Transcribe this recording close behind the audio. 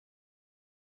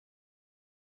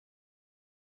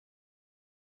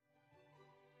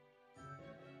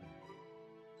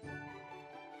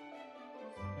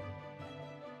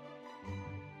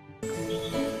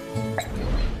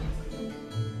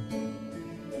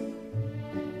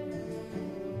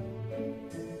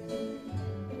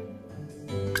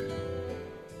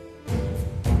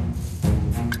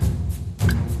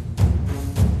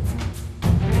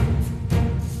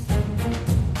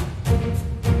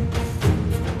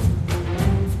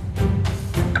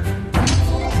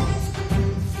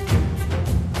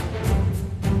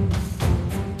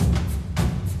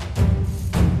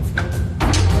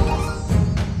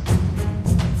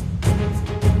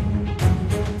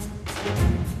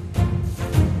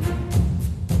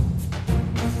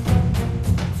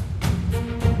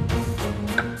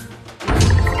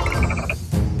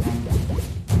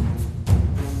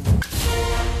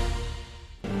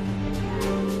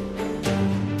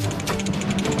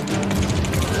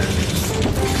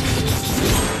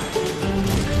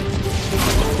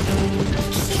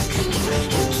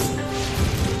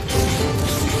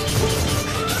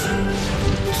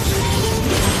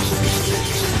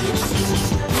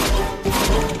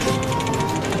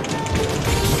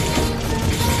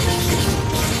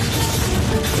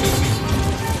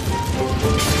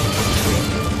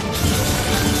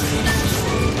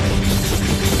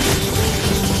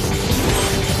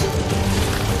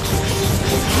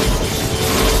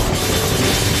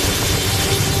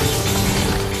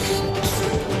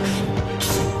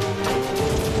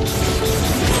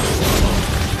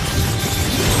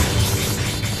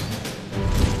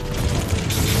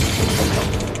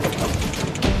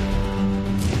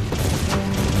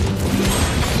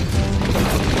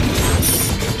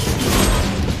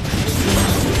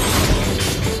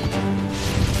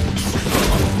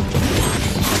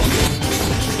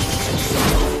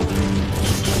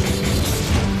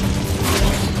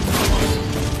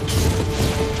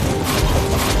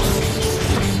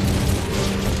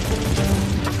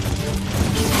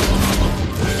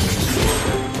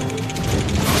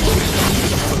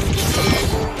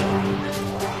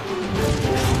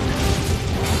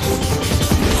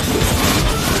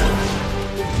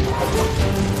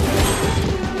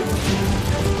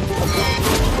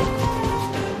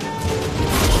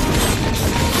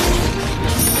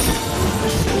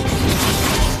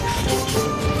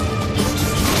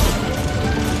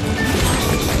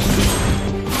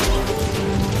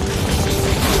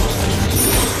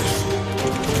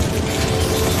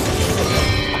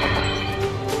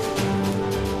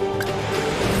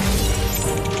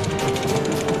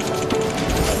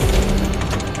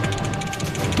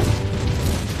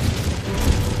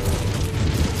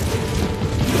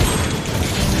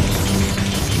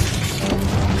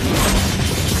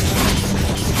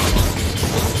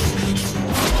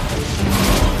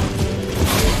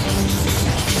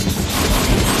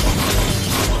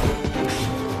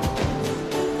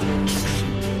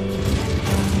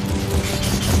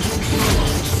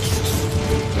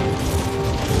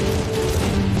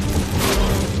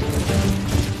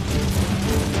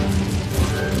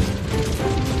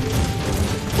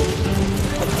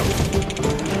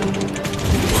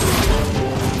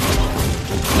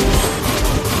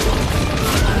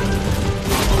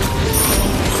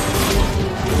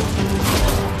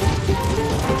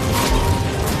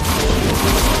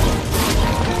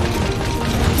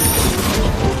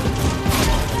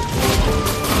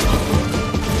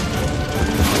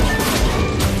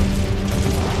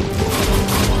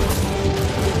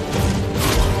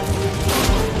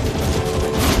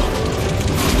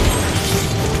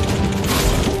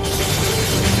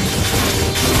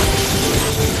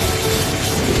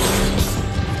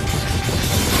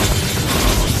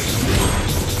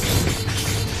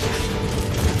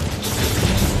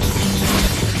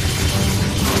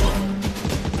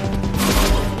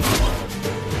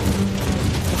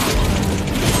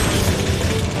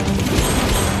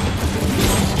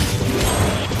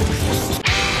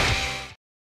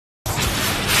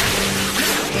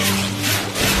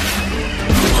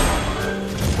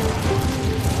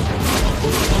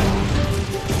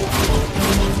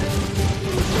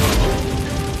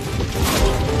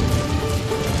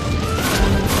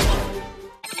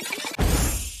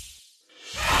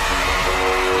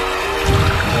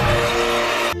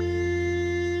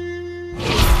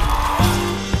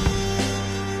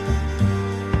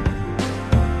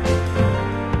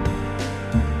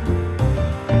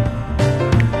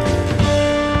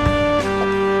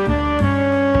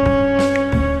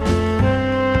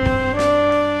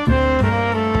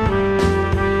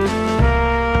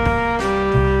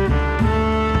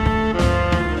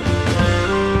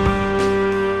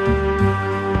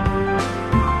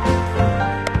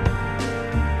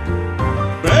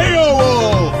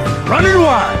running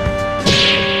wild.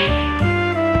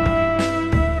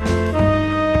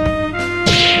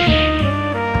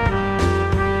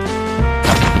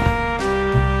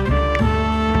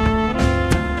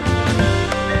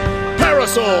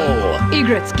 Parasol!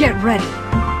 Egrets, get ready.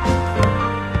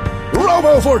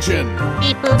 Robo Fortune!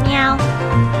 Beep boop meow.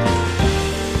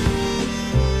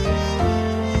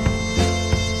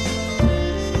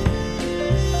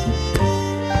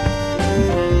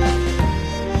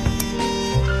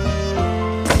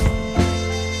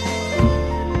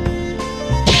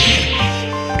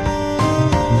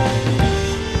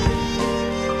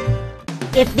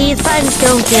 If these buttons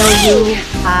don't kill you,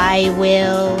 I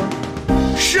will.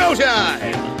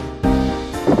 Showtime!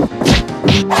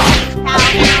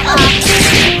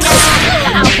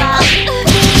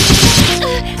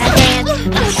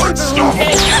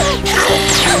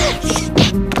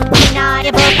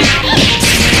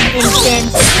 Instant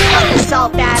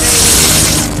assault battery.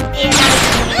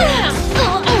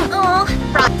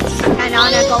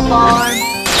 Canonical form.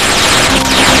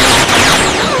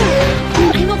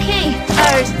 I'm okay.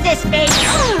 Persist space.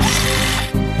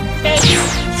 Space.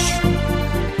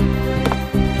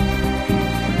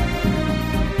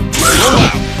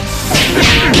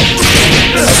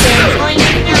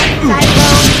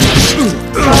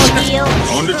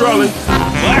 On the trolley.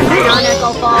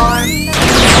 Canonical form.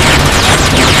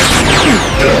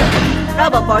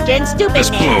 Robo Fortune, stupid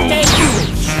name. Space.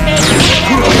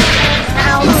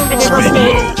 Now, physical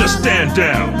state. Just stand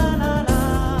down.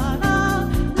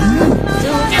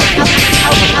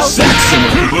 Saxon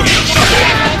Bush.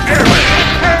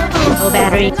 Oh,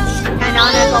 battery.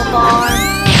 Canonical form.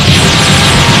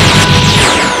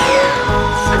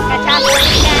 Catapult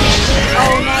cannon.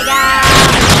 Omega.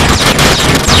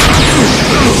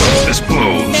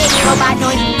 Explode. Baby robot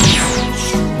noise.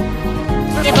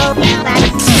 Nibble.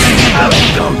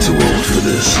 I'm too old for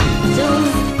this. Zoom.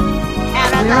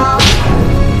 Parasol.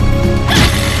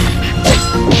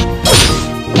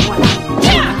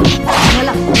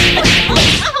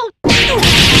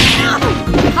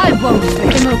 I won't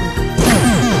let him over.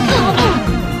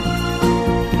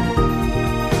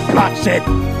 Plot said,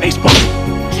 baseball.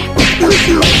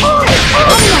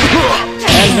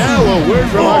 And now a word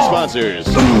from our sponsors.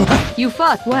 You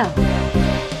fought well.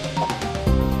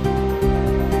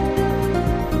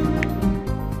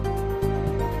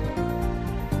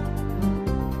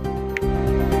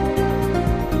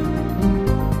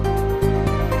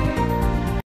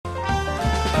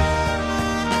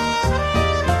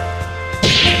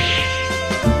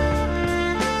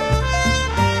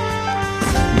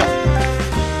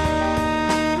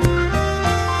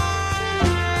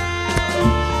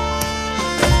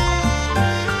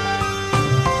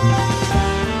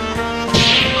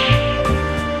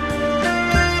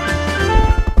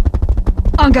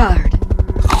 En garde.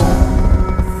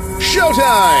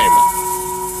 Showtime!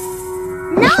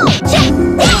 No!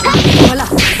 Voila.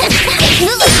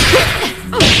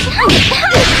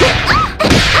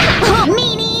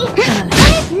 Meanie!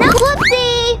 No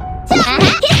whoopsie!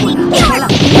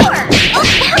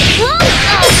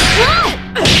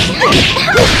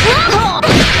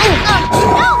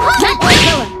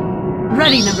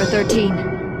 Ready, number 13.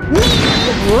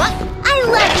 Meanie! I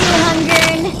love you,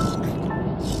 Hungern!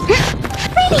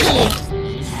 Pretty!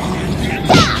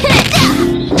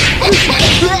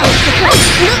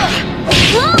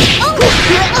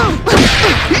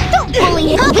 Don't bully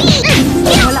it!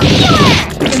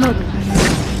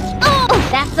 Oh,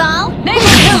 that's all?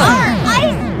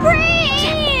 Ice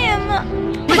cream!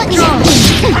 You love it?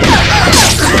 Shake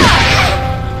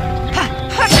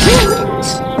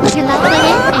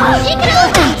it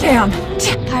over! Damn.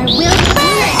 I will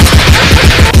burn!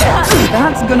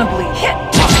 That's gonna bleed.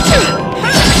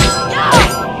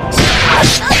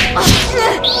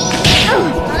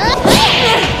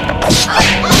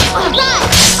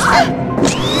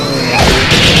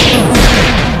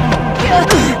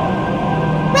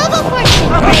 Robo Fortune!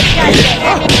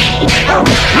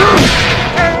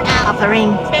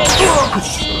 Offering.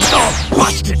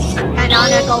 Watched it.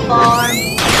 Canonical form.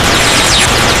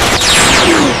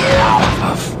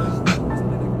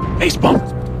 Face bump.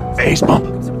 Face bump.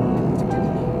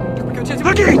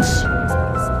 The gates.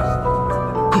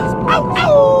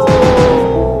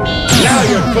 Now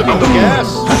you're cooking with gas.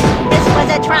 This was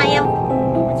a triumph.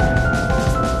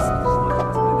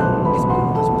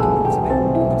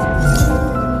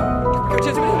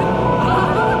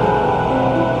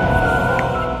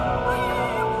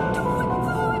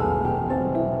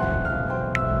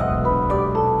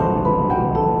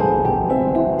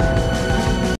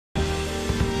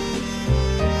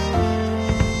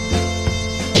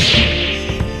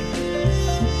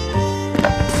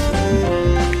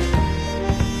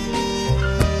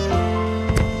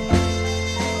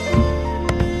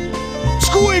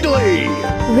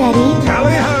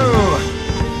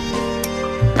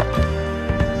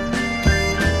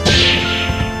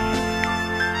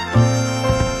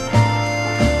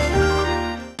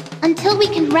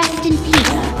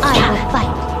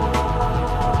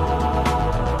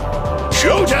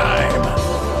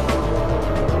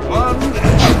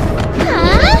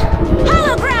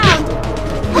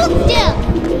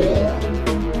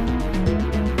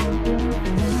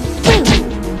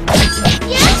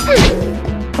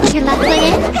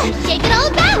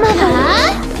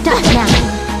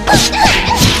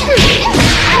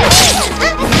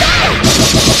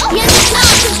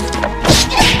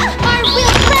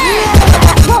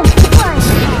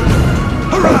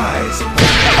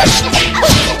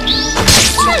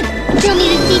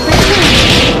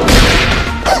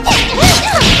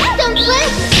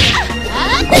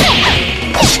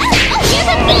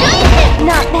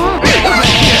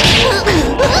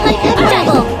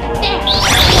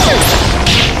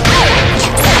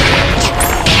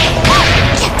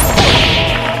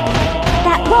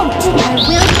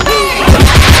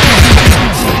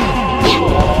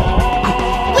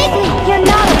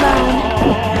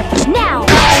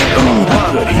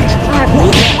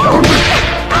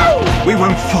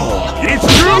 It's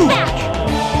true!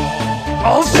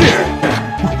 All clear!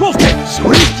 Okay,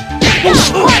 sweet!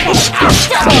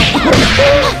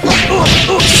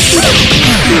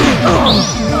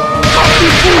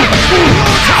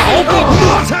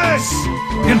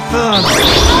 Infernal!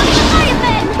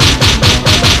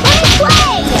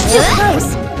 Too close!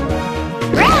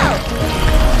 Round!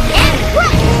 And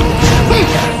what?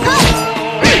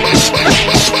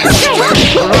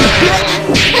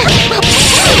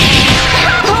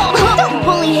 Don't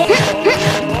bully it!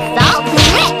 Salt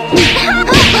rip!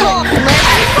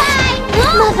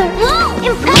 Mother!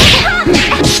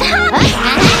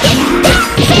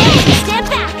 Step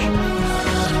back!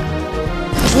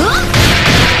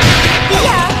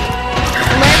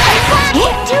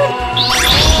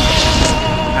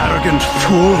 Arrogant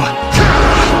fool!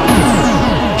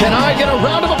 Can I get a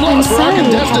round of I'm applause for our sorry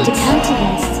it had to contestants? come to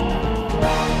this.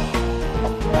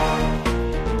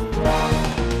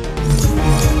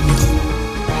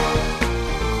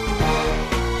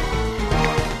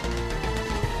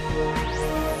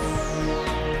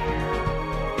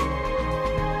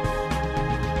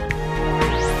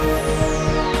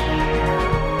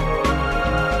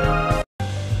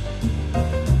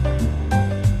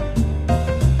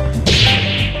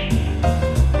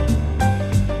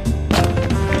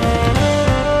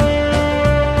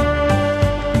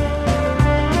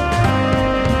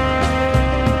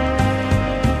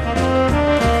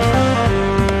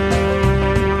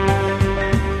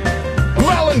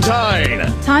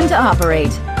 Time to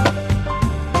operate.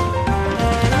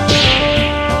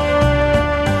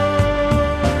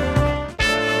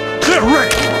 They're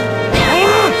ready!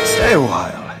 Stay a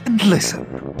while and listen.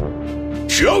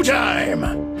 Showtime!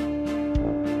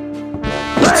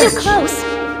 Too close!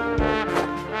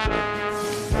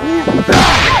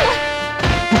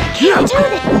 You do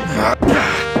this!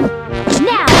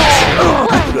 Now!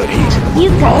 Good heat.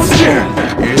 You've got All clear!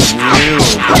 It's you!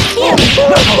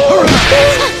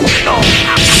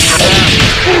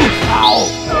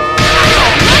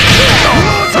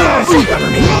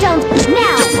 Don't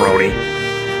now! Jabroni!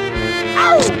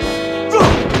 Ow!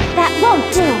 That won't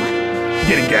do!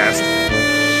 Getting gassed.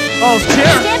 All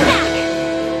clear! Stand back!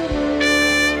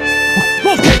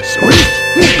 Okay, sweet!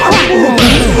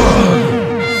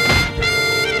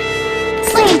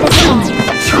 Slam this one!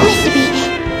 Used to be...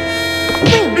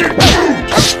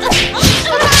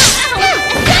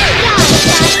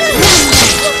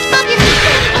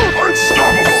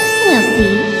 Unstoppable! We'll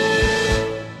see.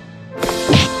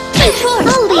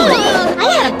 Holy! I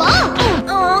had a ball!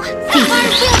 See.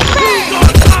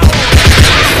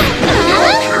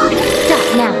 Stop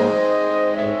now.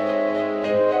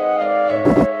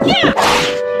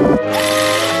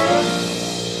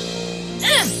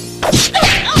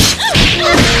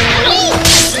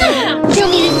 You'll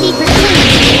need a deeper clean.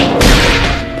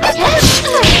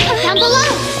 Down below.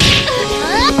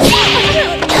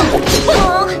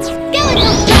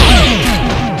 Skeletal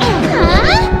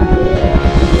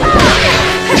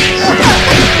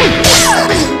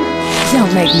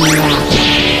Don't make me laugh.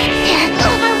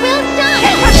 Our will's done!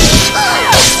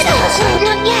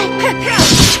 Not yet!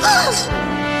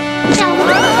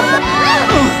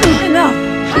 Enough!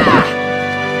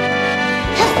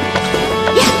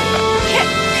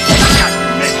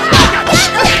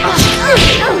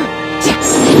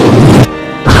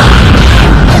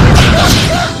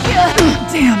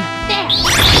 Damn!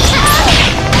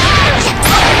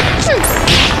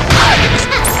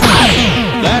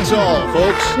 That's all,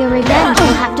 folks. Your revenge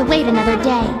will have to wait another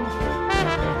day.